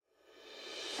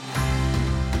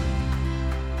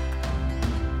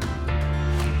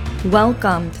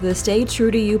Welcome to the Stay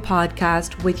True to You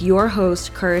podcast with your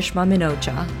host, Karishma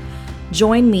Minocha.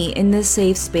 Join me in this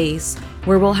safe space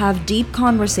where we'll have deep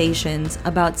conversations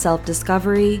about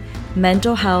self-discovery,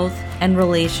 mental health, and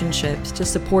relationships to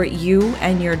support you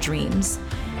and your dreams.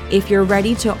 If you're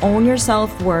ready to own your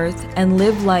self-worth and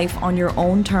live life on your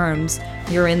own terms,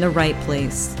 you're in the right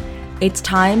place. It's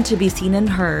time to be seen and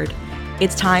heard.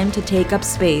 It's time to take up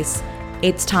space.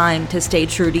 It's time to stay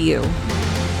true to you.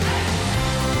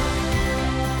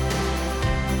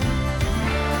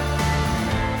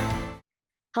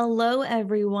 Hello,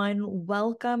 everyone.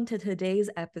 Welcome to today's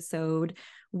episode.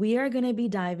 We are going to be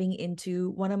diving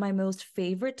into one of my most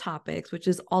favorite topics, which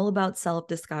is all about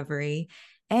self-discovery.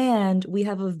 And we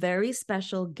have a very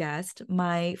special guest,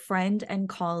 my friend and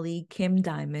colleague, Kim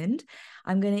Diamond.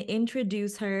 I'm going to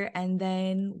introduce her, and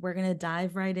then we're going to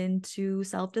dive right into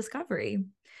self-discovery.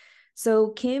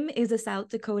 So Kim is a South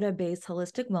Dakota-based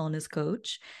holistic wellness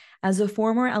coach. As a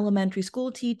former elementary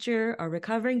school teacher, a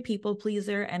recovering people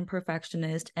pleaser and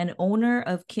perfectionist, and owner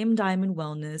of Kim Diamond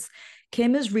Wellness,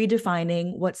 Kim is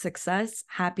redefining what success,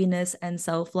 happiness, and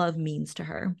self-love means to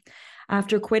her.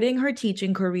 After quitting her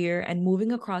teaching career and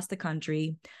moving across the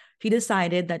country, she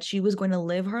decided that she was going to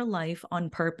live her life on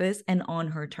purpose and on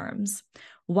her terms,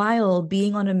 while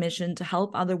being on a mission to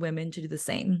help other women to do the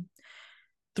same.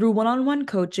 Through one-on-one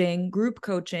coaching, group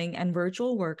coaching, and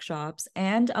virtual workshops,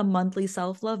 and a monthly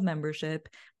self-love membership,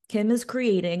 Kim is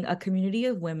creating a community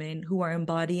of women who are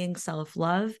embodying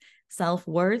self-love,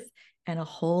 self-worth, and a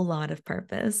whole lot of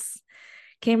purpose.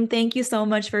 Kim, thank you so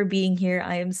much for being here.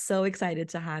 I am so excited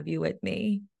to have you with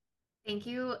me. Thank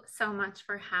you so much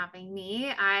for having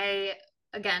me.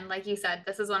 Again, like you said,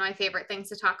 this is one of my favorite things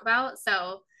to talk about.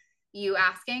 So you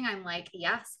asking, I'm like,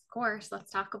 yes, of course,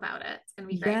 let's talk about it. It's going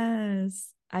to be great.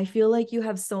 Yes. I feel like you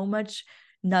have so much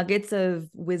nuggets of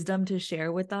wisdom to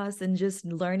share with us, and just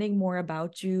learning more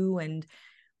about you and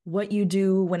what you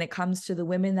do when it comes to the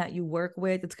women that you work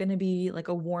with. It's going to be like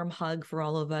a warm hug for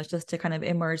all of us just to kind of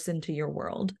immerse into your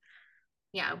world.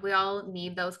 Yeah, we all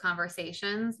need those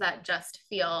conversations that just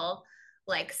feel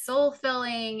like soul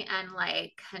filling and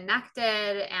like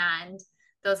connected, and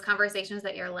those conversations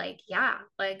that you're like, yeah,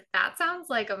 like that sounds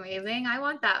like amazing. I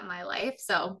want that in my life.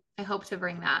 So I hope to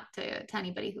bring that to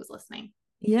anybody who's listening.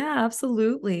 Yeah,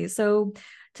 absolutely. So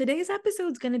today's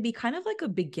episode is going to be kind of like a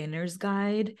beginner's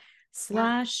guide Yeah.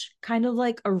 slash kind of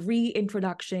like a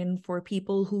reintroduction for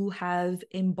people who have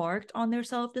embarked on their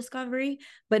self-discovery,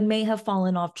 but may have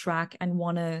fallen off track and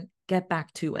want to get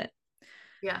back to it.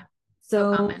 Yeah.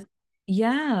 So So, common.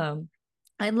 yeah,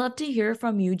 I'd love to hear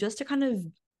from you just to kind of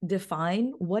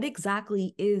define what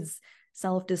exactly is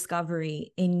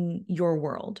self-discovery in your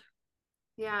world.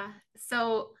 Yeah.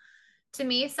 So to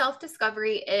me, self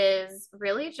discovery is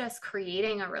really just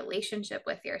creating a relationship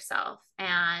with yourself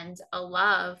and a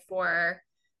love for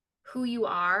who you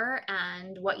are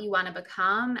and what you want to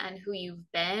become and who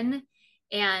you've been.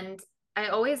 And I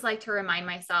always like to remind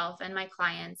myself and my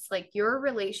clients like your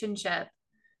relationship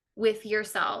with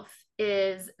yourself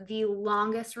is the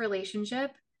longest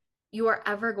relationship you are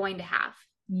ever going to have.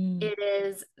 Mm. It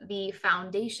is the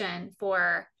foundation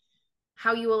for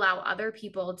how you allow other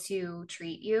people to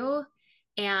treat you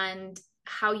and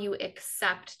how you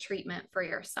accept treatment for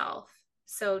yourself.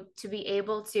 So to be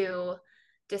able to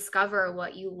discover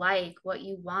what you like, what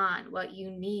you want, what you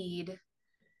need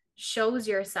shows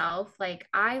yourself like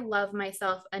I love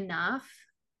myself enough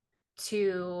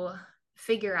to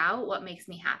figure out what makes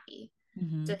me happy, to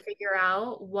Mhm. figure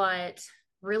out what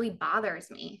really bothers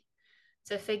me,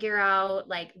 to figure out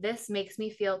like this makes me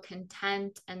feel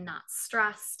content and not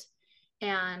stressed,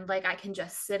 and like I can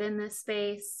just sit in this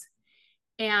space.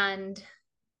 And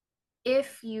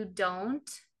if you don't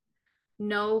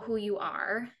know who you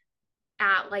are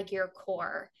at like your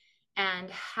core and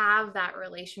have that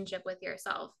relationship with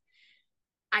yourself,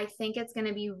 I think it's going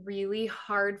to be really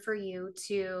hard for you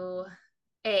to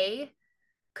a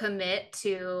commit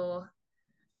to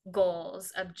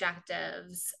goals,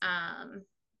 objectives,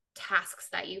 tasks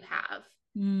that you have.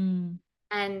 Mm.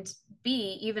 And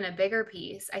B, even a bigger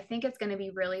piece, I think it's going to be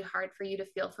really hard for you to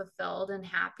feel fulfilled and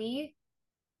happy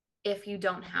if you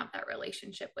don't have that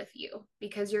relationship with you,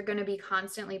 because you're going to be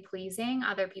constantly pleasing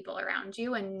other people around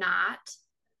you and not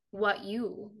what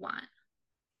you want.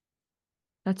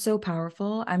 That's so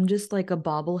powerful. I'm just like a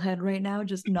bobblehead right now,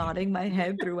 just nodding my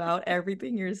head throughout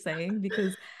everything you're saying,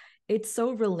 because it's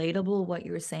so relatable what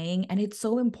you're saying. And it's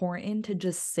so important to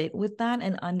just sit with that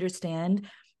and understand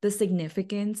the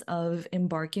significance of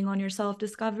embarking on your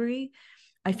self-discovery.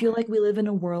 I feel Yeah. like we live in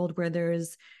a world where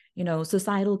there's,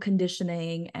 societal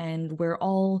conditioning, and we're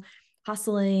all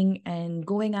hustling and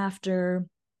going after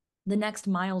the next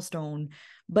milestone.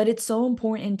 But it's so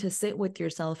important to sit with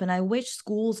yourself. And I wish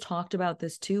schools talked about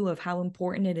this too, of how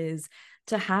important it is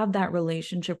to have that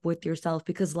relationship with yourself,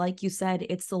 because, like you said,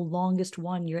 it's the longest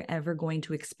one you're ever going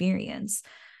to experience.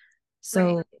 Right.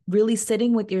 So, really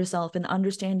sitting with yourself and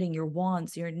understanding your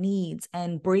wants, your needs,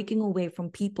 and breaking away from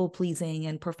people pleasing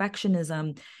and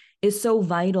perfectionism is so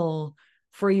vital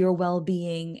for your well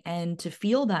being and to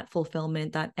feel that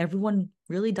fulfillment that everyone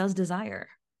really does desire.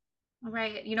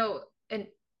 Right. And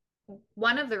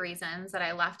one of the reasons that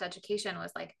I left education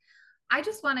was like, I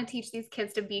just want to teach these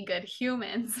kids to be good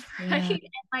humans, right? Yeah. And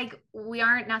like we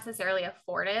aren't necessarily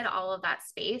afforded all of that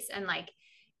space. And like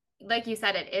you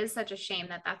said, it is such a shame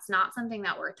that that's not something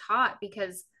that we're taught,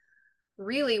 because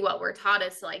really what we're taught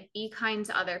is to like be kind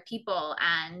to other people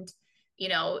and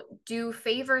do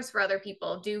favors for other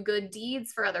people, do good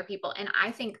deeds for other people. And I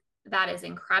think that is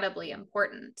incredibly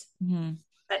important. Mm-hmm.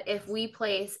 But if we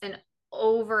place an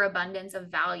overabundance of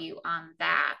value on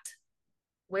that,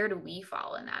 where do we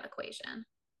fall in that equation?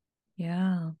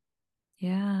 Yeah.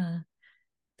 Yeah.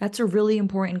 That's a really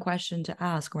important question to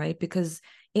ask, right? Because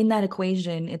in that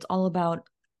equation, it's all about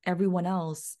everyone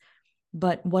else,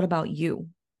 but what about you?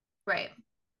 Right.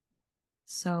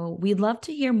 So we'd love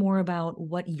to hear more about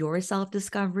what your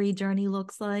self-discovery journey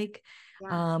looks like,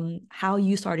 Yeah. how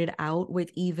you started out with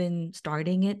even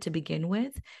starting it to begin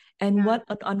with, and Yeah. what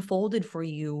unfolded for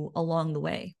you along the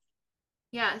way.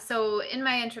 Yeah. So in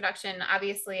my introduction,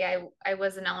 obviously I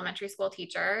was an elementary school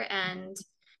teacher, and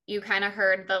you kind of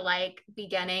heard the like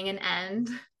beginning and end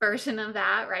version of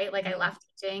that, right? Like I Yeah. left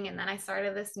teaching and then I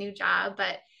started this new job,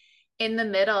 but in the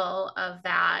middle of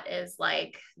that is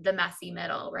like the messy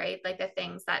middle, right? Like the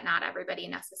things that not everybody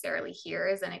necessarily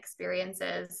hears and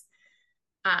experiences,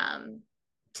 um,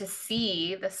 to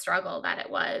see the struggle that it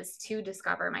was to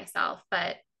discover myself.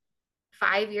 But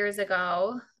 5 years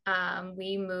ago,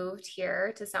 we moved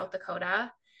here to South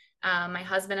Dakota. My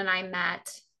husband and I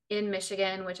met in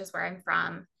Michigan, which is where I'm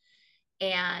from,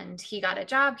 and he got a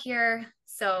job here.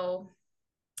 So,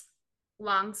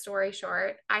 long story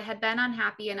short, I had been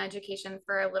unhappy in education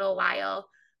for a little while,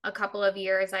 a couple of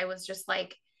years. I was just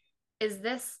like, is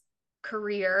this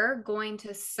career going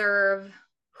to serve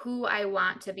who I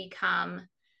want to become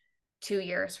 2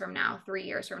 years from now, 3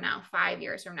 years from now, 5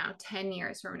 years from now, 10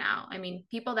 years from now? I mean,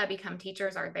 people that become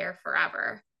teachers are there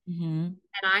forever. Mm-hmm.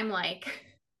 And I'm like,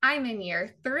 I'm in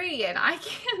year three and I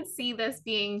can't see this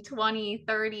being 20,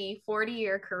 30,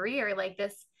 40-year career. Like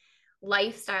this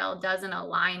lifestyle doesn't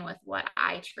align with what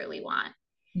I truly want.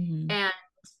 Mm-hmm. And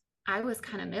I was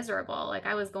kind of miserable. Like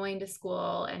I was going to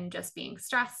school and just being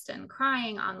stressed and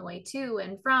crying on the way to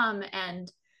and from.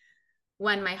 And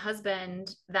when my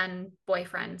husband, then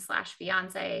boyfriend slash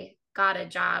fiance, got a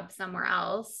job somewhere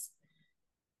else,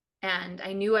 and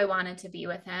I knew I wanted to be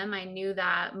with him, I knew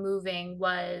that moving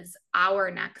was our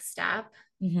next step.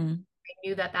 Mm-hmm. I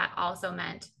knew that that also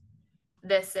meant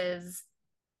this is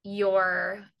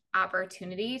your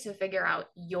opportunity to figure out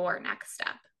your next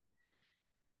step.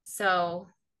 So,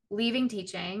 leaving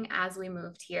teaching as we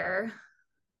moved here,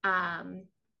 um,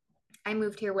 I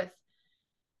moved here with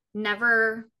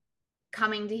never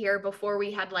coming to here before.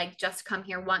 We had like just come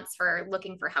here once for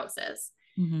looking for houses.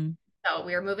 Mm-hmm. So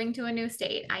we were moving to a new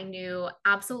state. I knew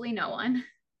absolutely no one.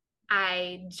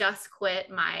 I just quit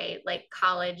my like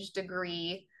college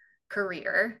degree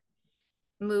career,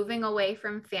 moving away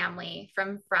from family,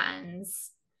 from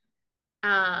friends,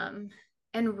 um,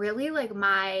 and really like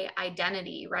my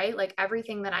identity, right? Like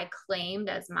everything that I claimed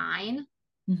as mine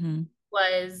Mm-hmm.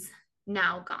 was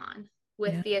now gone,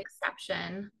 with Yeah. the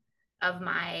exception of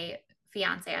my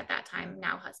fiance at that time,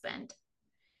 now husband.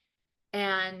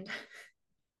 And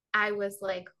I was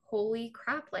like, holy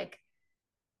crap, like,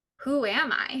 who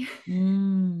am I?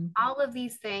 Mm. All of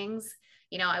these things,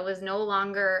 I was no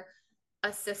longer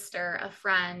a sister, a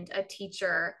friend, a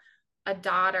teacher, a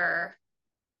daughter,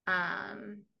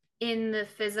 um, in the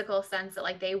physical sense that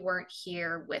like they weren't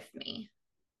here with me.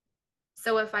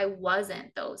 So if I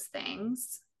wasn't those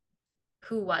things,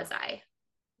 who was I?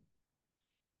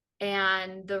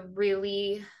 And the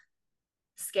really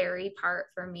scary part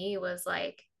for me was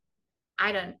like,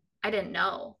 I didn't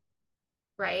know,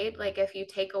 right? Like if you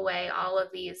take away all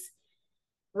of these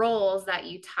roles that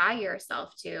you tie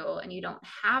yourself to and you don't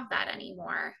have that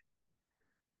anymore,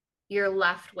 you're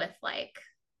left with like,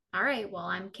 all right, well,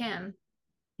 I'm Kim.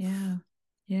 Yeah.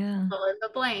 Yeah. Fill in the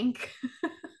blank.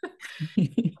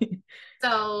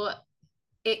 So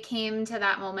it came to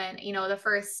that moment, the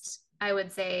first, I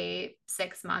would say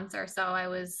 6 months or so, I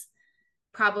was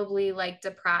probably like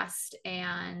depressed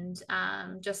and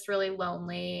just really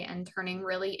lonely and turning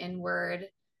really inward,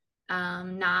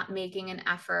 not making an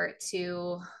effort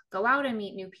to go out and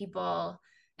meet new people.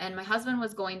 And my husband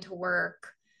was going to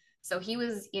work. So he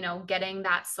was, getting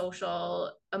that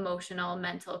social, emotional,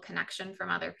 mental connection from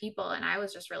other people. And I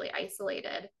was just really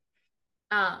isolated.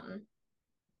 Um,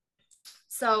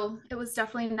 so it was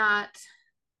definitely not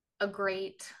a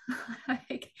great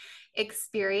like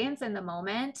experience in the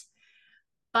moment.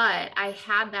 But I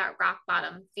had that rock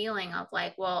bottom feeling of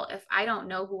like, well, if I don't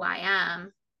know who I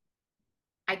am,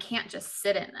 I can't just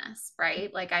sit in this,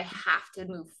 right? Like I have to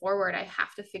move forward. I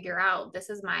have to figure out this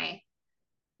is my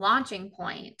launching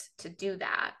point to do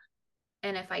that.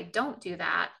 And if I don't do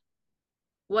that,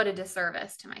 what a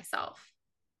disservice to myself.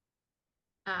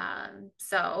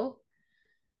 So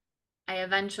I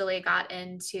eventually got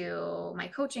into my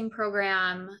coaching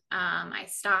program. I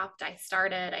stopped, I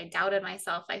started, I doubted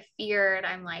myself, I feared.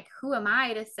 I'm like, who am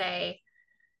I to say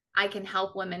I can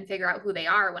help women figure out who they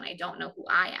are when I don't know who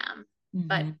I am?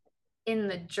 But Mm-hmm. in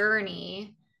the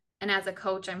journey, and as a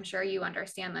coach, I'm sure you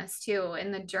understand this too,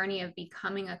 in the journey of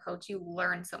becoming a coach, you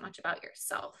learn so much about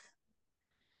yourself.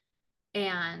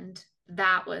 And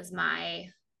that was my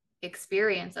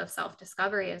experience of self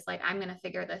discovery is like, I'm going to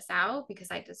figure this out because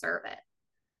I deserve it.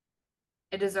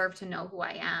 I deserve to know who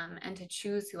I am and to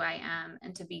choose who I am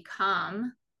and to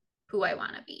become who I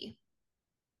want to be.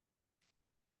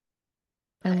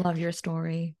 I But love your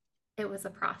story. it was a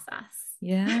process.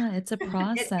 Yeah, it's a It is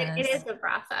process. a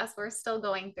process. We're still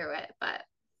going through it, but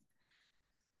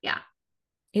yeah.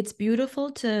 It's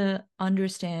beautiful to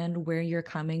understand where you're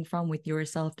coming from with your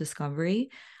self discovery.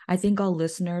 I think our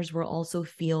listeners will also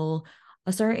feel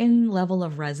a certain level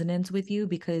of resonance with you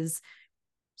because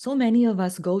so many of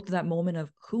us go through that moment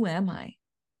of who am I?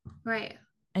 Right.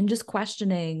 And just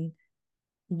questioning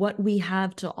what we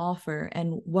have to offer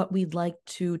and what we'd like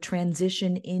to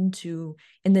transition into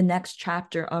in the next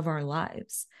chapter of our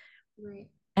lives. Right.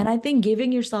 And I think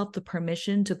giving yourself the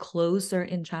permission to close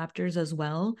certain chapters as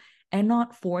well and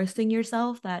not forcing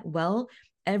yourself that, well,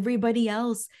 everybody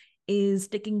else is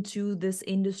sticking to this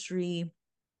industry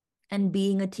and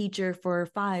being a teacher for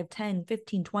 5, 10,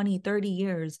 15, 20, 30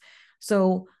 years.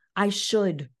 So I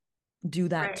should do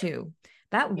that Right. too.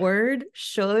 That Yeah. word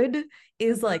should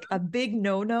is like Mm-hmm. a big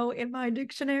no-no in my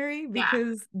dictionary Yeah.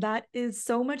 because that is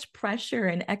so much pressure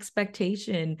and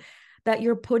expectation that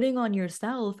you're putting on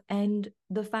yourself. And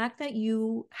the fact that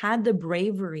you had the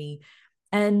bravery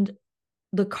and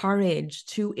the courage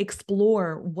to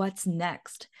explore what's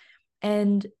next.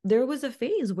 And there was a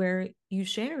phase where you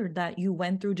shared that you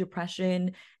went through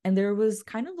depression and there was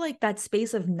kind of like that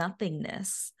space of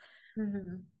nothingness.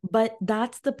 Mm-hmm. But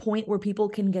that's the point where people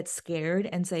can get scared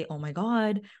and say, oh my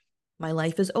God, my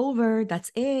life is over.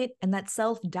 That's it. And that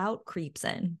self doubt creeps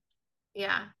in.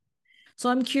 Yeah. So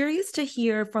I'm curious to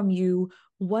hear from you.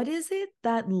 What is it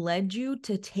that led you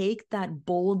to take that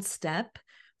bold step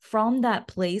from that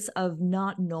place of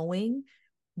not knowing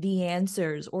the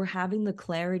answers or having the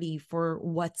clarity for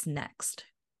what's next?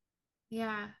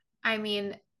 Yeah. I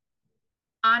mean,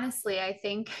 honestly, I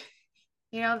think,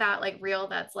 that like real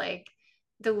that's like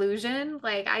delusion.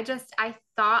 Like I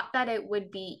thought that it would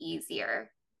be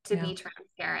easier to Yeah. be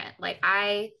transparent. Like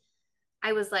I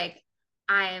was like,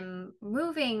 I'm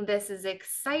moving. This is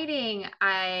exciting.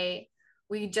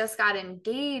 We just got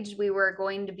engaged. We were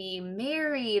going to be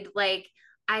married. Like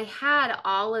I had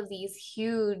all of these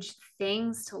huge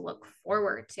things to look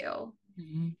forward to.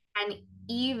 Mhm. And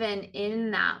even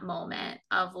in that moment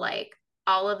of like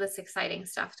all of this exciting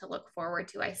stuff to look forward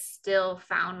to, I still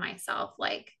found myself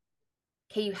like,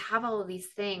 okay, you have all of these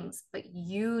things, but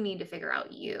you need to figure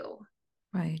out you.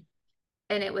 Right.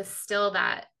 And it was still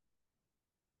that,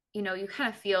 you kind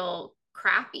of feel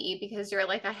crappy because you're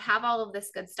like, I have all of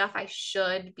this good stuff. I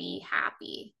should be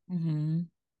happy. Mm-hmm.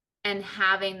 And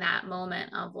having that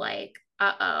moment of like,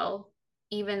 oh,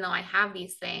 even though I have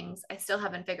these things, I still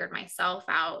haven't figured myself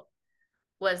out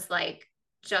was like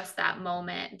just that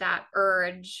moment, that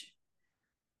urge,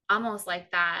 almost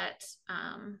like that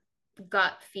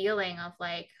gut feeling of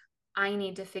like, I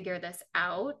need to figure this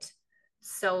out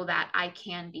so that I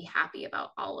can be happy about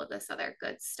all of this other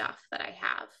good stuff that I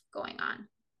have going on.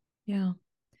 Yeah.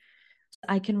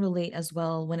 I can relate as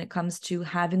well when it comes to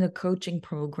having a coaching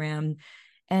program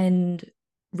and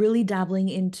really dabbling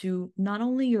into not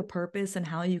only your purpose and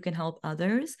how you can help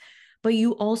others, but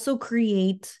you also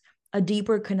create a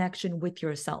deeper connection with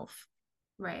yourself.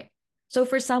 Right. So,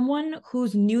 for someone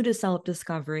who's new to self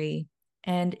discovery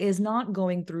and is not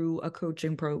going through a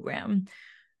coaching program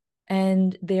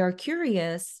and they are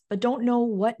curious, but don't know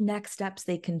what next steps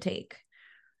they can take,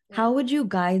 Yeah. how would you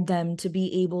guide them to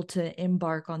be able to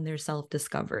embark on their self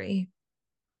discovery?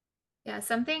 Yeah.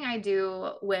 Something I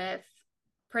do with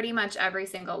pretty much every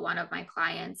single one of my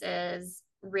clients is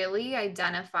really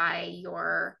identify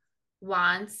your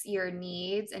wants, your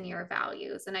needs, and your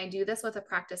values. And I do this with a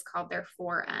practice called their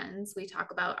four N's. We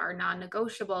talk about our non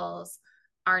negotiables,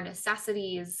 our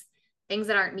necessities, things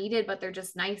that aren't needed, but they're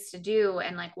just nice to do,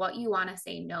 and like what you want to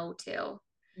say no to.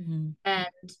 Mm-hmm.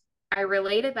 And I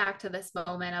relate it back to this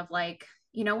moment of like,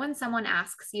 when someone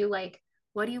asks you, like,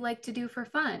 what do you like to do for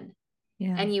fun?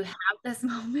 Yeah. And you have this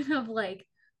moment of like,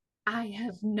 I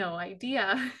have no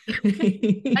idea.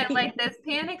 And like this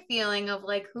panic feeling of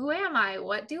like, who am I?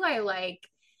 What do I like?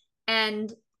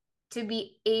 And to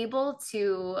be able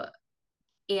to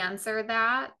answer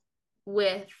that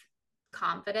with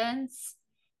confidence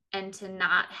and to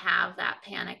not have that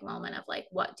panic moment of like,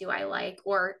 what do I like?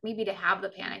 Or maybe to have the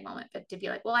panic moment, but to be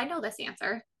like, well, I know this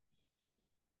answer.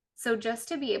 So just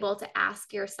to be able to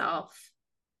ask yourself,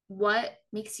 what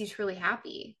makes you truly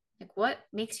happy? Like, what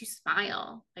makes you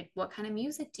smile? Like, what kind of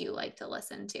music do you like to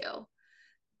listen to?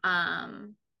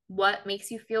 um what makes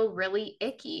you feel really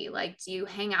icky? Like, do you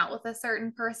hang out with a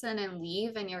certain person and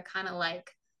leave and you're kind of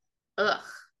like, ugh,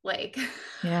 like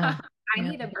Yeah. I Yeah.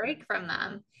 need a break from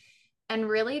them? And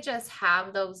really just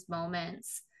have those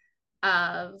moments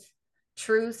of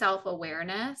true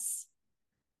self-awareness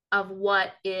of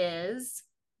what is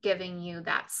giving you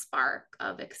that spark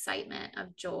of excitement,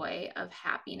 of joy, of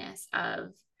happiness,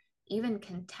 of even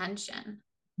contention,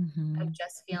 of Mm-hmm.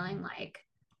 just feeling like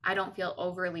I don't feel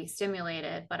overly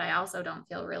stimulated, but I also don't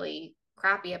feel really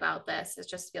crappy about this. It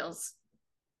just feels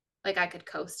like I could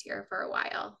coast here for a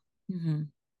while. Mm-hmm.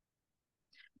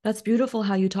 That's beautiful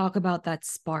how you talk about that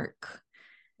spark.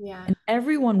 Yeah. And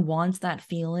everyone wants that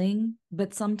feeling,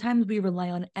 but sometimes we rely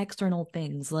on external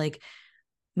things. Like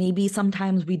maybe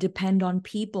sometimes we depend on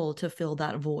people to fill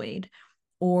that void,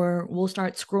 or we'll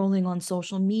start scrolling on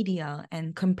social media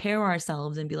and compare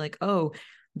ourselves and be like, oh,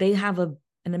 they have an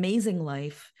amazing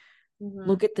life. Mm-hmm.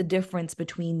 Look at the difference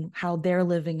between how they're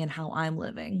living and how I'm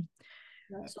living.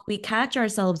 Right. So we catch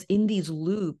ourselves in these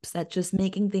loops that just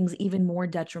making things even more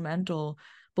detrimental.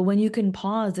 But when you can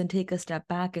pause and take a step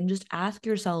back and just ask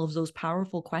yourselves those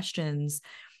powerful questions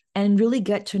and really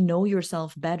get to know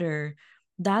yourself better,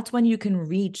 that's when you can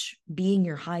reach being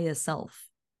your highest self.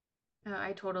 Oh,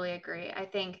 I totally agree. I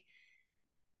think,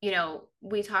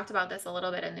 we talked about this a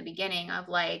little bit in the beginning of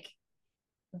like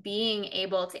being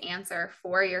able to answer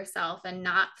for yourself and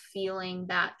not feeling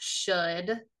that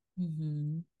should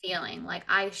Mm-hmm. feeling like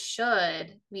I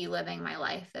should be living my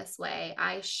life this way.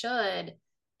 I should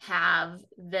have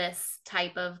this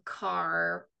type of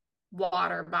car,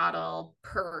 water bottle,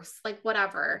 purse, like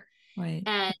whatever. Right.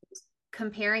 And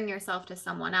comparing yourself to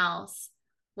someone else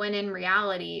when in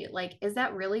reality, like, is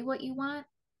that really what you want?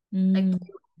 Like, do Mm.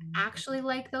 you actually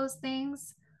like those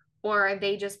things? Or are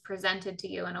they just presented to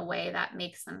you in a way that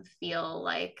makes them feel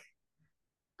like,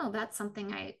 oh, that's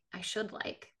something I should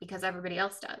like because everybody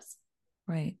else does?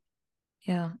 Right.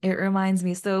 Yeah, it reminds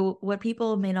me. So, what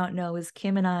people may not know is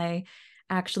Kim and I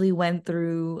actually went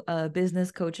through a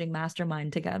business coaching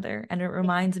mastermind together. And it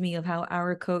reminds me of how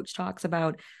our coach talks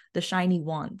about the shiny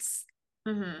wants.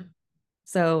 Mm-hmm.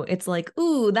 So, it's like,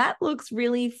 ooh, that looks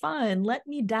really fun. Let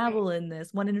me dabble in this.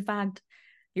 When in fact,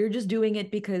 you're just doing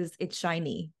it because it's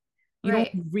shiny. You don't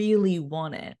Right. really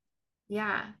want it.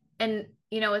 Yeah. And,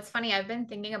 it's funny. I've been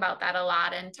thinking about that a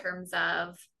lot in terms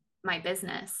of my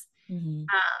business.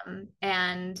 Mm-hmm.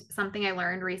 And something I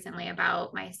learned recently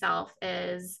about myself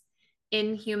is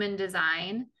in human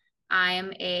design, I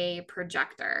am a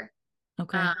projector,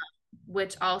 Okay. um,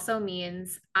 which also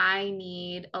means I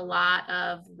need a lot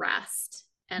of rest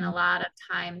and a lot of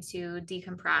time to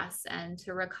decompress and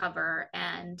to recover.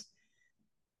 And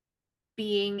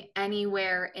being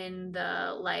anywhere in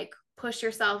the like push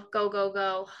yourself, go, go,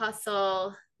 go,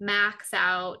 hustle, max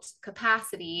out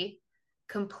capacity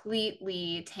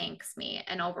completely tanks me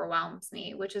and overwhelms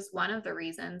me, which is one of the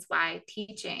reasons why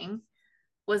teaching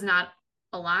was not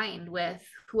aligned with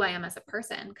who I am as a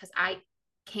person, because I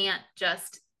can't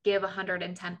just give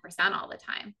 110% all the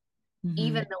time, Mm-hmm.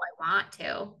 even though I want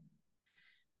to.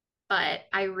 But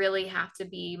I really have to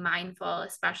be mindful,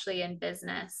 especially in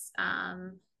business,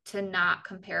 to not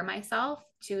compare myself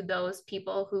to those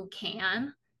people who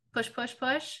can push, push,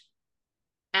 push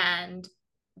and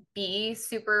be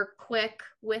super quick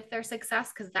with their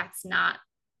success, because that's not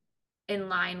in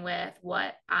line with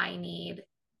what I need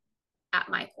at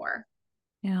my core.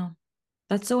 Yeah.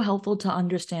 That's so helpful to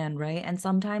understand, right? And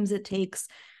sometimes it takes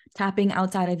tapping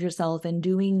outside of yourself and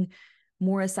doing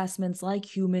more assessments like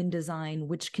human design,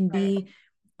 which can Right. be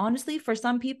honestly for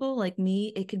some people like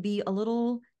me, it could be a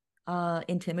little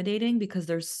intimidating because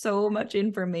there's so much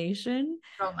information.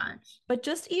 So much. But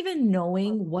just even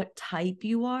knowing what type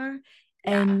you are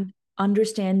Yeah. and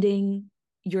understanding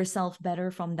yourself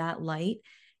better from that light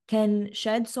can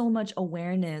shed so much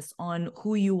awareness on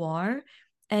who you are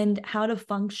and how to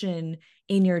function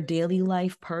in your daily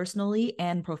life personally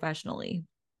and professionally.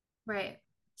 Right.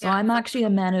 So Yeah. I'm actually a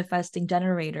manifesting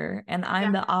generator and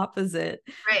I'm Yeah. the opposite.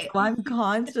 Right. So I'm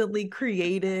constantly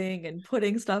creating and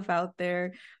putting stuff out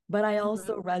there. But I Mhm.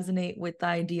 also resonate with the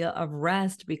idea of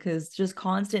rest because just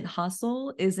constant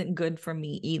hustle isn't good for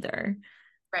me either.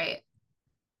 Right.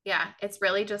 Yeah. It's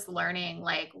really just learning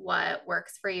like what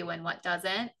works for you and what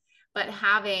doesn't, but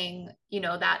having,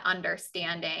 that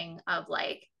understanding of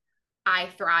like, I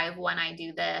thrive when I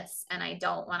do this and I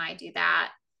don't when I do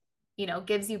that,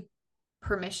 gives you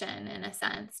permission in a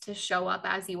sense to show up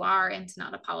as you are and to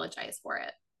not apologize for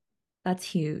it. That's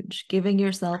huge. Giving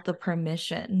yourself the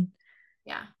permission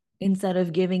Yeah. instead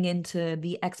of giving into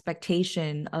the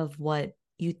expectation of what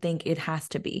you think it has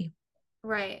to be.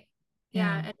 Right.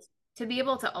 Yeah. Yeah. And to be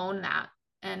able to own that.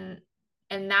 And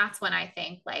that's when I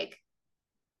think like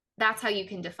that's how you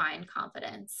can define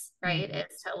confidence, right? Mm,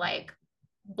 It's to like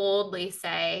boldly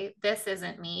say, this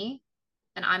isn't me,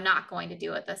 and I'm not going to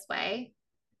do it this way.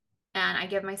 And I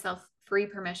give myself free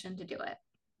permission to do it.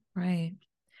 right.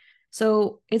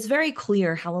 So it's very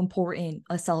clear how important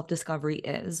a self discovery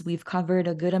is. We've covered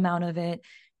a good amount of it.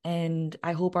 And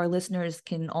I hope our listeners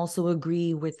can also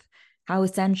agree with how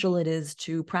essential it is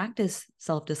to practice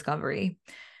self discovery.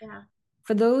 Yeah.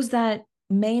 For those that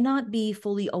may not be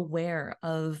fully aware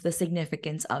of the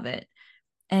significance of it,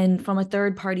 and from a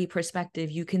third party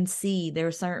perspective, you can see there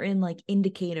are certain like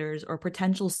indicators or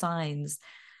potential signs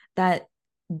that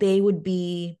they would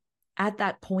be at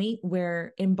that point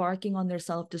where embarking on their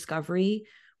self discovery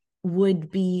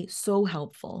would be so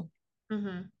helpful,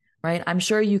 Mm-hmm. right? I'm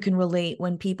sure you can relate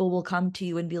when people will come to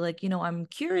you and be like, I'm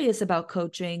curious about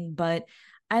coaching, but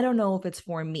I don't know if it's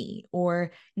for me,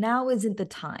 or now isn't the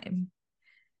time,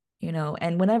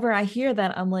 and whenever I hear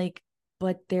that, I'm like,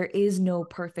 but there is no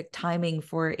perfect timing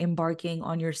for embarking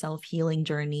on your self-healing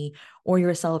journey or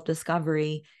your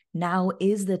self-discovery. Now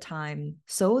is the time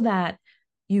so that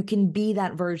you can be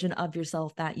that version of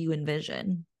yourself that you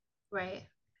envision. Right.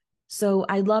 So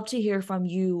I'd love to hear from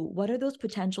you. What are those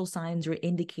potential signs or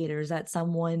indicators that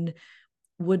someone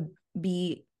would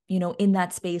be, in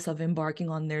that space of embarking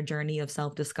on their journey of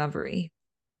self-discovery?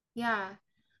 Yeah.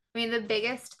 I mean, the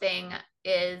biggest thing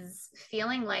is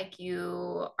feeling like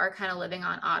you are kind of living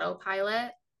on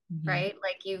autopilot, Mm-hmm. right?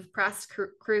 Like you've pressed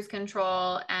cruise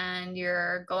control and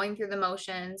you're going through the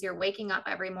motions, you're waking up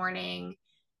every morning,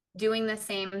 doing the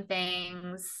same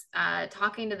things,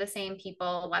 talking to the same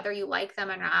people, whether you like them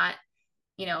or not,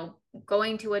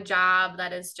 going to a job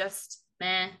that is just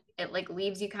meh, it like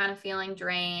leaves you kind of feeling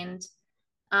drained.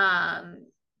 Um,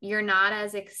 you're not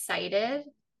as excited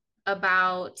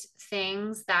about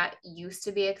things that used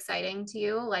to be exciting to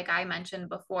you. Like I mentioned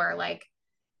before, like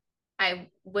I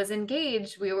was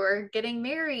engaged, we were getting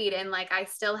married, and like I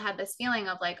still had this feeling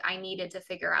of like I needed to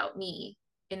figure out me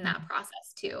in that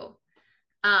process too.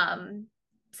 Um,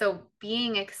 so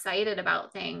being excited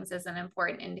about things is an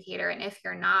important indicator. And if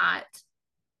you're not,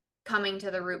 coming to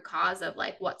the root cause of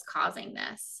like what's causing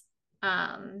this,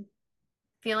 um,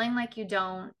 feeling like you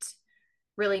don't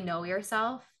really know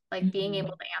yourself, like being able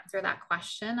Mm-hmm. to answer that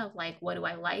question of like, what do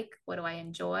I like? What do I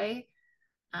enjoy?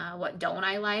 What don't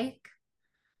I like?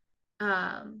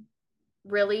 Um,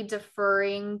 really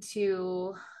deferring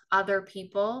to other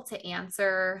people to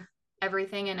answer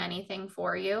everything and anything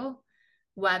for you,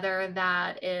 whether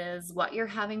that is what you're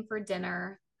having for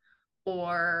dinner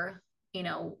or,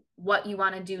 what you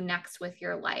want to do next with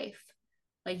your life.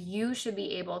 Like you should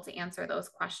be able to answer those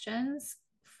questions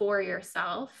for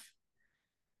yourself.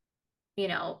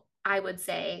 I would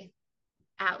say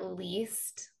at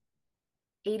least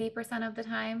 80% of the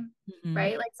time, Mm-hmm.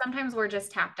 right? Like sometimes we're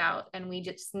just tapped out and we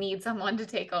just need someone to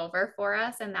take over for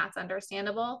us, and that's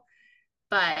understandable.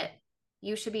 But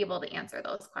you should be able to answer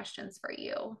those questions for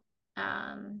you.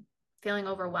 Um, Feeling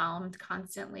overwhelmed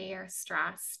constantly or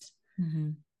stressed.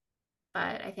 Mm-hmm.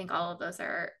 But I think all of those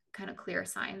are kind of clear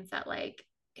signs that, like,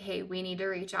 hey, we need to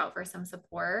reach out for some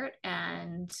support,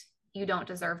 and you don't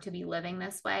deserve to be living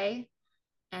this way.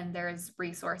 And there's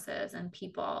resources and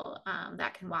people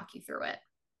that can walk you through it.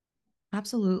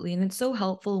 Absolutely. And it's so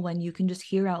helpful when you can just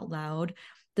hear out loud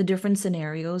the different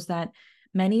scenarios that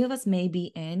many of us may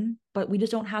be in, but we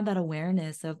just don't have that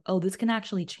awareness of, oh, this can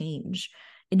actually change.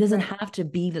 It doesn't Right. have to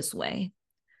be this way.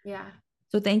 Yeah.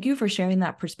 So thank you for sharing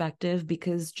that perspective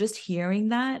because just hearing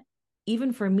that,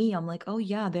 even for me, I'm like, oh,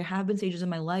 yeah, there have been stages in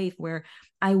my life where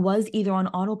I was either on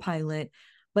autopilot,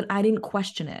 but I didn't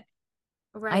question it.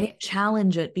 I didn't Right.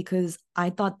 challenge it because I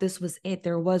thought this was it.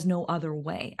 There was no other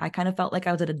way. I kind of felt like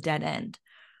I was at a dead end.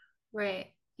 Right.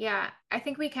 Yeah. I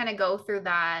think we kind of go through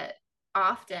that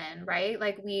often, right?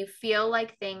 Like we feel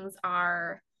like things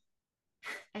are,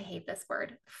 I hate this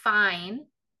word, fine.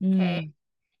 Okay.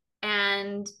 Mm,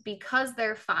 And because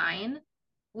they're fine,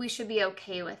 we should be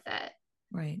okay with it.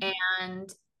 right. And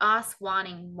us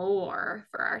wanting more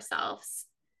for ourselves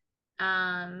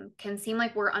can seem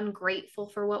like we're ungrateful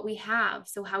for what we have.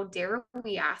 So, how dare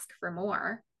we ask for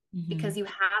more Mm-hmm. because you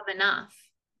have enough?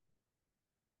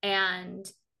 And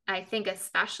I think,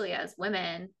 especially as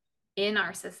women in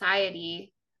our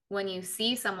society, when you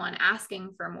see someone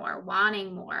asking for more,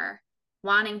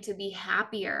 wanting to be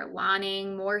happier,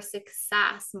 wanting more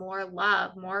success, more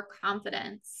love, more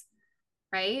confidence,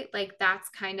 right? Like that's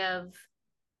kind of,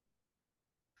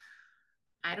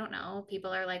 I don't know,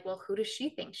 people are like, well, who does she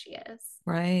think she is?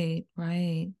 Right,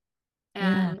 right.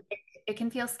 Yeah. And it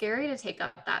can feel scary to take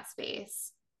up that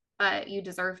space, but you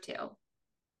deserve to.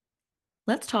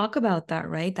 Let's talk about that,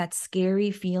 right? That scary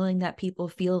feeling that people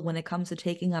feel when it comes to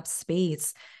taking up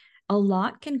space. A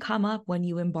lot can come up when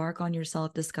you embark on your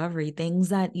self discovery, things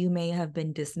that you may have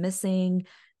been dismissing,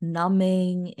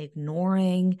 numbing,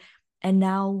 ignoring. And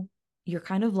now you're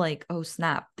kind of like, oh,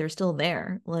 snap, they're still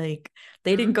there. Like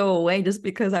they didn't Mhm. go away just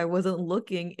because I wasn't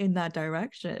looking in that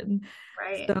direction.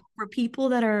 Right. So, for people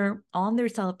that are on their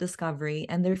self discovery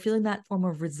and they're feeling that form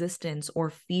of resistance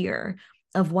or fear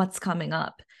of what's coming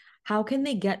up, how can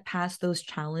they get past those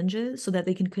challenges so that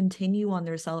they can continue on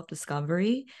their self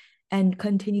discovery and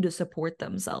continue to support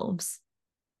themselves?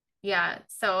 Yeah.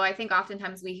 So I think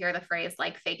oftentimes we hear the phrase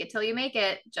like fake it till you make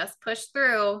it, just push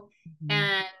through. Mhm.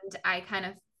 And I kind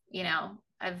of,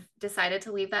 I've decided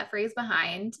to leave that phrase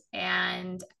behind.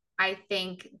 And I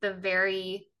think the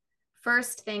very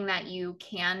first thing that you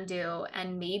can do,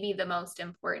 and maybe the most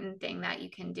important thing that you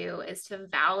can do, is to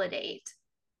validate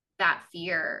that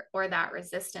fear or that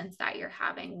resistance that you're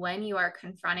having when you are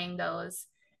confronting those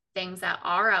things that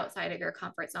are outside of your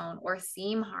comfort zone or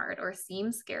seem hard or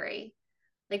seem scary.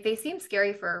 Like they seem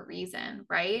scary for a reason,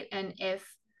 right? And if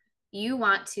you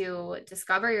want to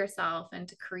discover yourself and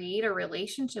to create a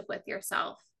relationship with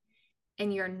yourself,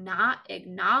 and you're not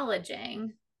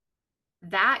acknowledging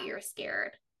that you're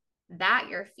scared, that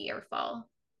you're fearful,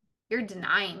 you're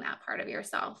denying that part of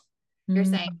yourself. You're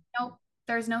saying, Mm, nope,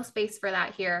 there's no space for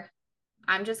that here.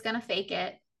 I'm just going to fake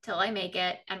it till I make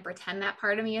it and pretend that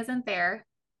part of me isn't there.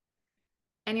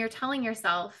 And you're telling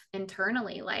yourself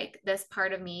internally, like, this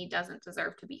part of me doesn't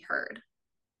deserve to be heard.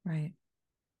 right.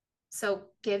 So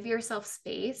give yourself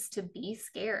space to be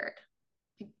scared.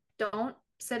 Don't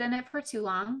sit in it for too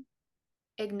long.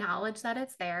 Acknowledge that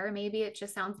it's there. Maybe it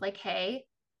just sounds like, hey,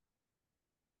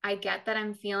 I get that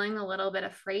I'm feeling a little bit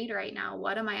afraid right now.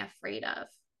 What am I afraid of?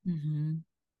 Hmm.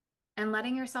 And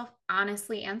letting yourself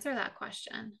honestly answer that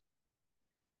question,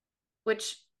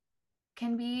 which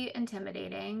can be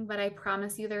intimidating, but I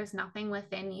promise you there's nothing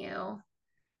within you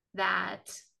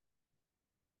that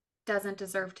doesn't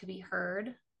deserve to be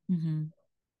heard. Hmm.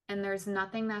 And there's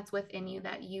nothing that's within you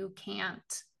that you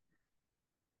can't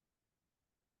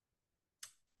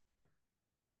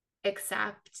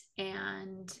accept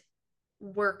and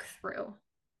work through.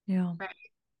 Yeah, Right.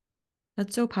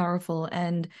 that's so powerful.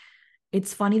 And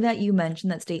it's funny that you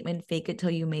mentioned that statement, fake it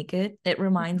till you make it. It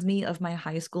reminds me of my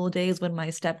high school days when my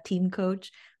step team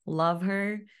coach, love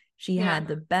her, she Yeah. had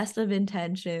the best of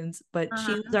intentions, but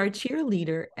she was Uh-huh. our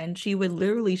cheerleader and she would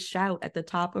literally shout at the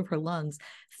top of her lungs,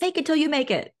 fake it till you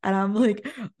make it. And I'm like,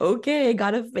 okay,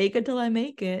 gotta fake it till I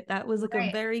make it. That was like a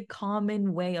Right. very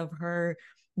common way of her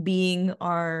being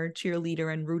our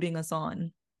cheerleader and rooting us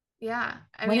on. Yeah.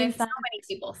 I When mean, in so many fact,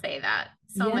 people say that.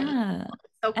 So many. yeah.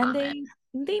 It's so And common.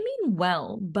 Of they mean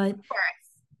well, but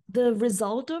course. the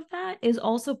result of that is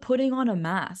also putting on a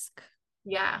mask.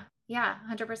 Yeah. Yeah.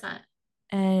 100%.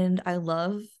 And I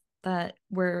love that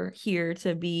we're here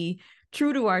to be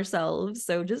true to ourselves.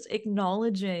 So just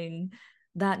acknowledging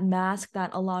that mask that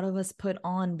a lot of us put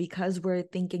on because we're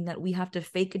thinking that we have to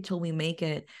fake it till we make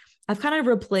it. I've kind of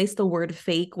replaced the word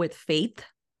fake with faith.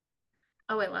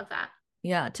 Oh, I love that.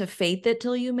 Yeah, to faith it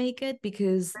till you make it,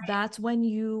 because Right. that's when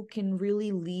you can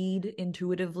really lead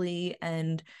intuitively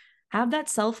and have that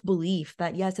self belief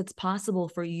that, yes, it's possible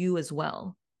for you as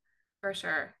well. For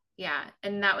sure. Yeah.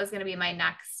 And that was going to be my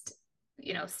next,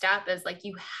 step is like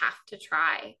you have to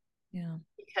try Yeah.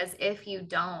 because if you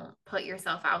don't put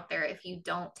yourself out there, if you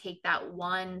don't take that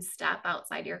one step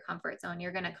outside your comfort zone,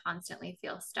 you're going to constantly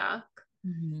feel stuck.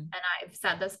 Hmm. And I've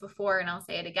said this before and I'll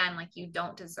say it again, like you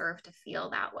don't deserve to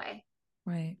feel that way.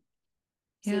 Right.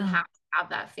 So you Yeah. have to have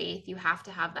that faith, you have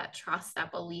to have that trust, that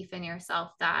belief in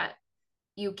yourself that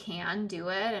you can do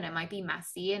it, and it might be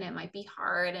messy and it might be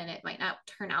hard and it might not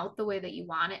turn out the way that you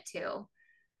want it to,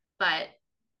 But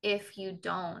if you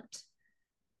don't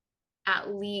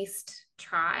at least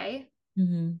try,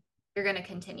 Mm-hmm. you're going to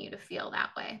continue to feel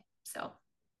that way. So,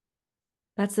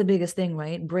 That's the biggest thing,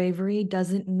 right? Bravery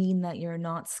doesn't mean that you're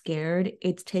not scared.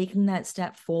 It's taking that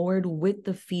step forward with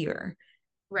the fear.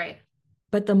 right.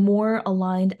 But the more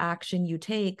aligned action you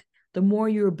take, the more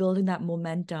you're building that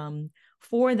momentum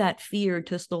for that fear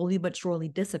to slowly but surely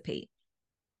dissipate.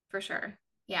 For sure.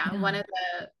 Yeah. Yeah. One of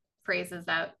the phrases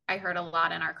that I heard a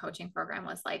lot in our coaching program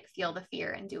was like, feel the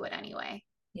fear and do it anyway.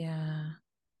 Yeah.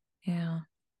 Yeah.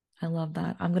 I love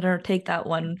that. I'm going to take that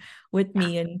one with Yeah.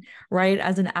 me and write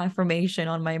as an affirmation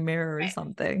on my mirror or Right.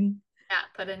 something. Yeah.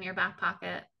 Put it in your back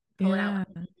pocket, pull it out Yeah.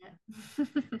 when you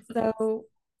need it. So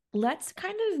let's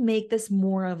kind of make this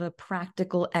more of a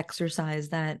practical exercise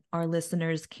that our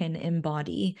listeners can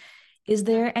embody. Is Yeah.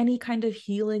 there any kind of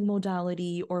healing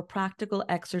modality or practical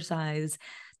exercise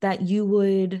that you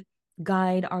would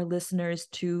guide our listeners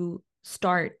to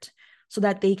start so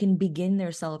that they can begin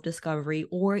their self discovery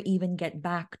or even get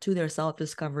back to their self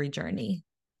discovery journey?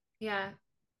 Yeah.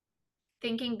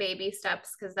 Thinking baby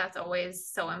steps, because that's always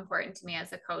so important to me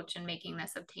as a coach and making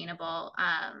this obtainable.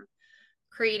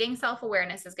 Creating self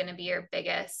awareness is going to be your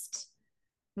biggest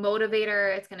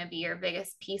motivator. It's going to be your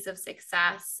biggest piece of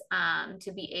success,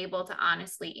 to be able to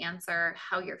honestly answer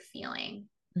how you're feeling.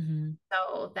 Mm-hmm.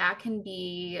 So that can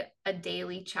be a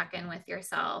daily check in with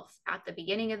yourself at the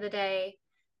beginning of the day,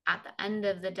 at the end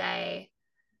of the day.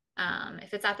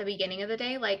 If it's at the beginning of the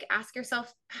day, like ask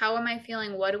yourself, how am I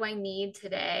feeling? What do I need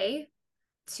today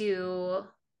to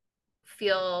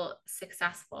feel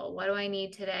successful? What do I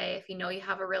need today? If you know you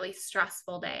have a really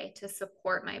stressful day, to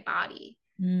support my body,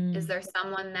 is Mm, there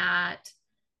someone that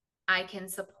I can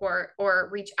support or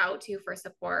reach out to for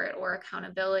support or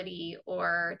accountability,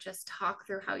 or just talk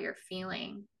through how you're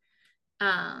feeling?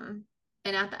 Um,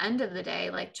 and at the end of the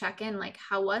day, like check in, like,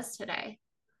 how was today?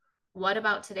 What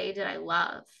about today did I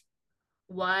love?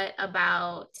 What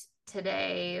about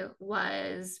today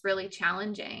was really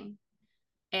challenging?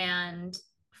 And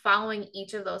following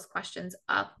each of those questions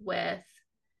up with,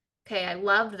 okay, I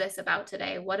loved this about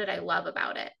today. What did I love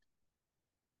about it?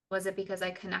 Was it because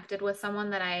I connected with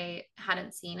someone that I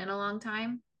hadn't seen in a long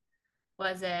time?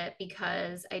 Was it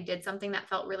because I did something that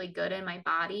felt really good in my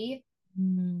body?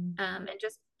 mm. And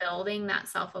just building that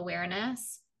self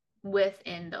awareness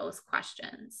within those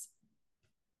questions.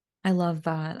 I love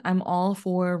that. I'm all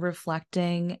for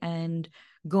reflecting and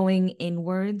going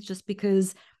inwards just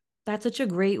because that's such a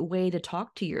great way to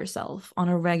talk to yourself on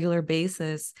a regular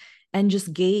basis and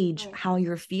just gauge Right. how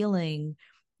you're feeling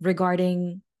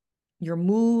regarding your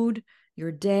mood,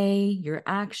 your day, your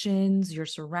actions, your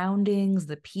surroundings,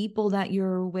 the people that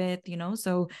you're with.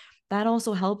 So that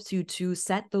also helps you to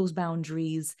set those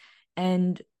boundaries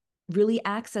and really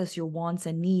access your wants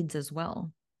and needs as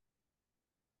well.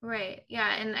 Right.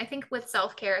 Yeah. And I think with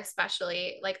self-care,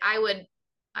 especially, like I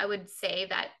would say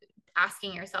that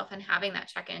asking yourself and having that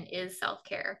check-in is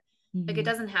self-care. Like it Mhm.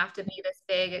 doesn't have to be this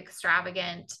big,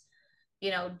 extravagant,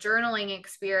 journaling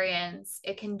experience.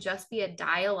 It can just be a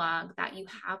dialogue that you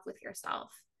have with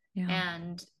yourself. Yeah.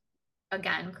 And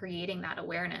again, creating that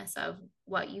awareness of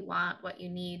what you want, what you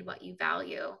need, what you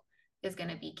value is going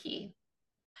to be key.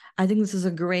 I think this is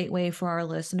a great way for our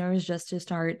listeners just to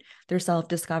start their self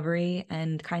discovery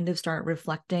and kind of start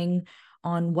reflecting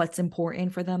on what's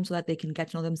important for them so that they can get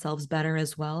to know themselves better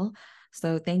as well.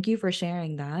 So, thank you for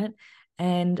sharing that.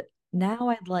 And now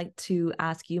I'd like to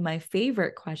ask you my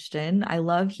favorite question. I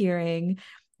love hearing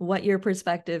what your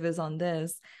perspective is on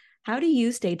this. How do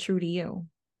you stay true to you?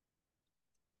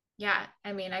 Yeah,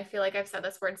 I mean, I feel like I've said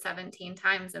this word 17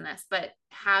 times in this, but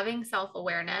having self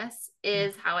awareness Yeah.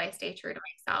 is how I stay true to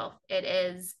myself. It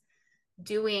is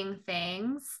doing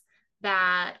things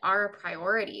that are a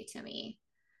priority to me,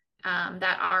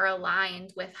 that are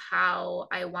aligned with how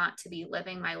I want to be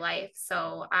living my life.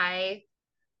 So I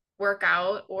work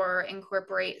out or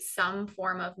incorporate some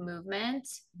form of movement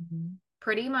Mhm.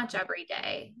 pretty much every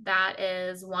day. That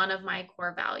is one of my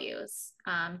core values,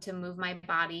 to move my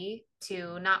body,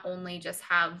 to not only just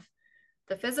have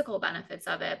the physical benefits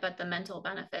of it, but the mental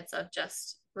benefits of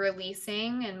just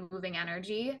releasing and moving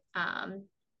energy,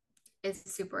 is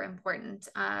super important.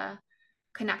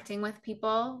 Connecting with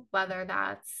people, whether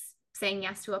that's saying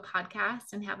yes to a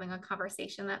podcast and having a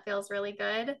conversation that feels really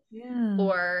good, Yeah.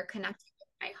 or connecting with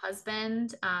my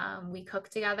husband. We cook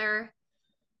together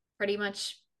pretty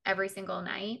much every single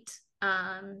night.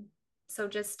 So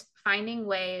just finding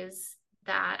ways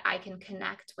that I can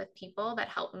connect with people that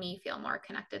help me feel more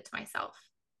connected to myself.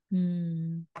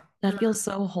 Hmm. That Um, feels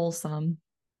so wholesome.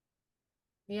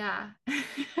 yeah.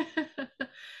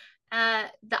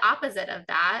 The opposite of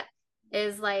that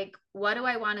is like, what do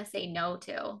I want to say no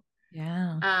to?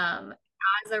 Yeah. Um,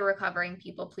 as a recovering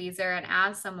people pleaser and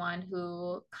as someone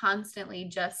who constantly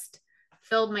just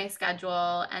filled my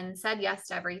schedule and said yes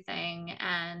to everything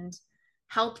and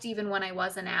helped even when I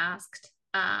wasn't asked,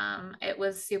 it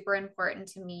was super important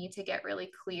to me to get really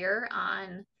clear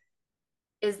on,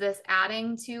 is this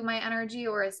adding to my energy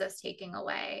or is this taking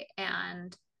away?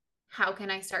 And how can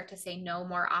I start to say no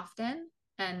more often?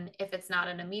 And if it's not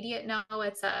an immediate no,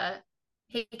 it's a,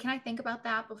 hey, can I think about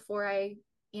that before I,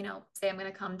 say I'm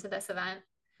going to come to this event?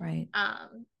 Right.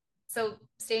 Um, so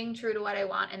staying true to what I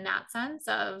want in that sense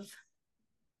of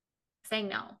saying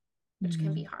no, which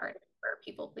can be Hmm. hard for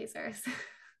people pleasers.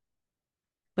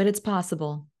 But it's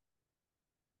possible.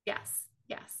 Yes,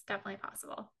 yes, definitely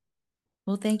possible.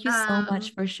 Well, thank you so much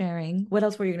Um, for sharing. What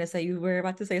else were you going to say? You were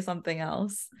about to say something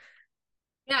else.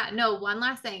 yeah, no, one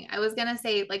last thing. I was gonna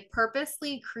say, like,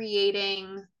 purposely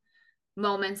creating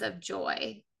moments of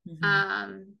joy, Hmm.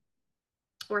 um,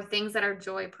 or things that are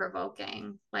joy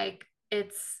provoking. Like,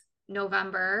 it's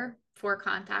November for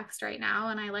context right now,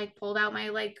 and I like pulled out my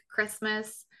like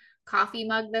Christmas coffee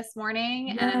mug this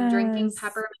morning and I'm drinking Yes.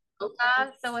 peppermint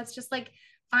mocha. So it's just like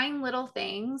find little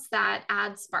things that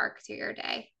add spark to your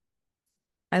day.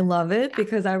 I love it Yeah.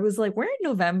 because I was like, we're in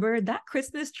November. That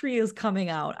Christmas tree is coming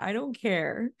out. I don't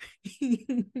care.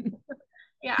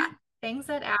 Yeah. Things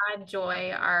that add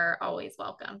joy are always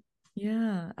welcome.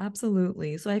 Yeah,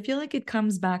 absolutely. So I feel like it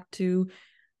comes back to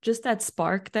just that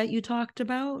spark that you talked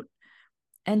about,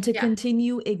 and to Yeah.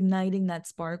 continue igniting that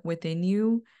spark within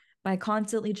you by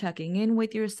constantly checking in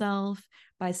with yourself,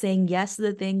 by saying yes to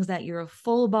the things that you're a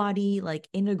full body, like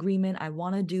in agreement, I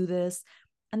want to do this.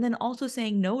 And then also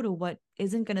saying no to what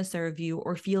isn't going to serve you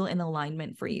or feel in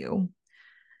alignment for you.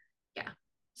 Yeah.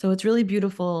 So it's really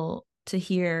beautiful to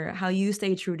hear how you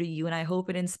stay true to you. And I hope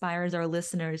it inspires our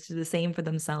listeners to do the same for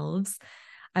themselves.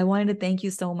 I wanted to thank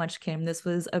you so much, Kim. This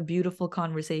was a beautiful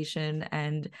conversation,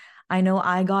 and I know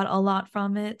I got a lot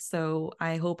from it. So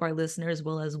I hope our listeners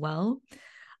will as well.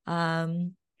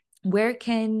 Um, where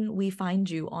can we find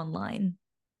you online?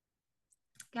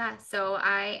 Yeah, so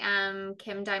I am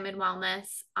Kim Diamond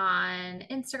Wellness on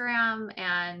Instagram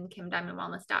and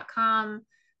kimdiamondwellness.com.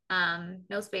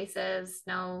 No spaces,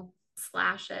 no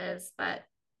slashes, but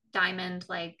diamond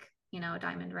like, a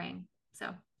diamond ring.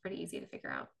 So pretty easy to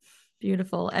figure out.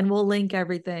 Beautiful. And we'll link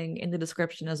everything in the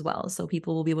description as well. So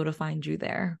people will be able to find you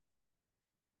there.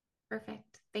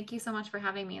 Perfect. Thank you so much for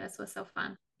having me. This was so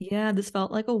fun. Yeah, this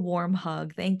felt like a warm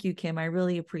hug. Thank you, Kim. I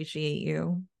really appreciate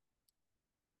you.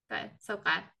 Good. So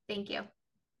glad. Thank you.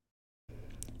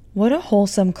 What a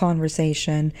wholesome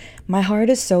conversation. My heart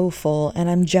is so full, and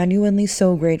I'm genuinely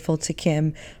so grateful to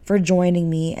Kim for joining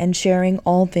me and sharing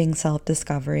all things self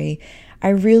discovery. I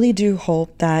really do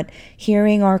hope that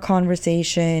hearing our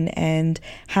conversation and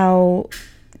how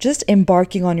just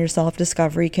embarking on your self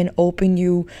discovery can open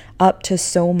you up to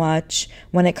so much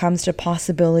when it comes to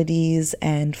possibilities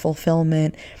and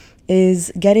fulfillment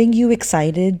is getting you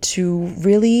excited to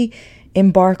really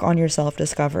embark on your self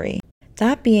discovery.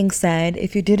 That being said,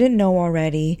 if you didn't know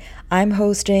already, I'm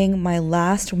hosting my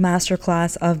last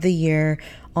masterclass of the year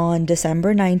on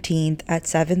December 19th at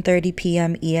 7:30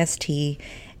 p.m. EST,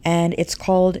 and it's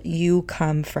called You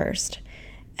Come First.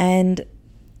 And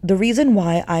the reason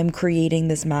why I'm creating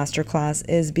this masterclass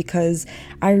is because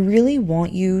I really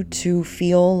want you to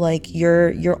feel like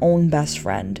you're your own best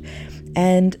friend.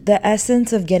 And the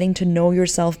essence of getting to know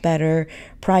yourself better,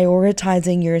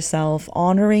 prioritizing yourself,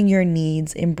 honoring your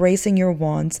needs, embracing your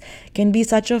wants can be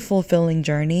such a fulfilling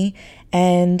journey.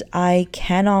 And I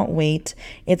cannot wait.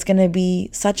 It's going to be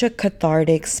such a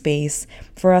cathartic space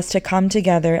for us to come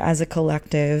together as a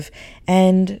collective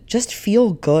and just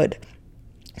feel good.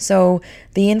 So,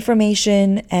 the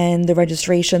information and the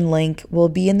registration link will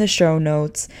be in the show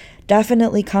notes.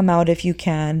 Definitely come out if you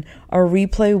can. Our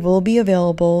replay will be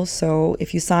available, so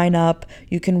if you sign up,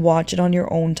 you can watch it on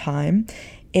your own time.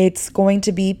 It's going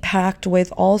to be packed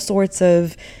with all sorts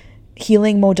of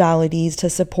healing modalities to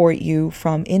support you,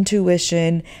 from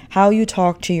intuition, how you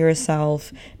talk to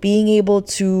yourself, being able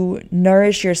to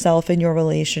nourish yourself in your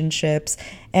relationships,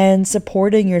 and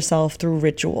supporting yourself through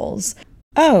rituals.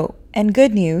 Oh, and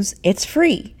good news, it's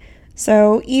free.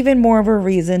 So, even more of a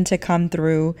reason to come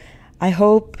through. I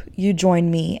hope you join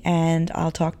me, and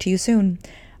I'll talk to you soon.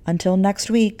 Until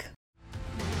next week.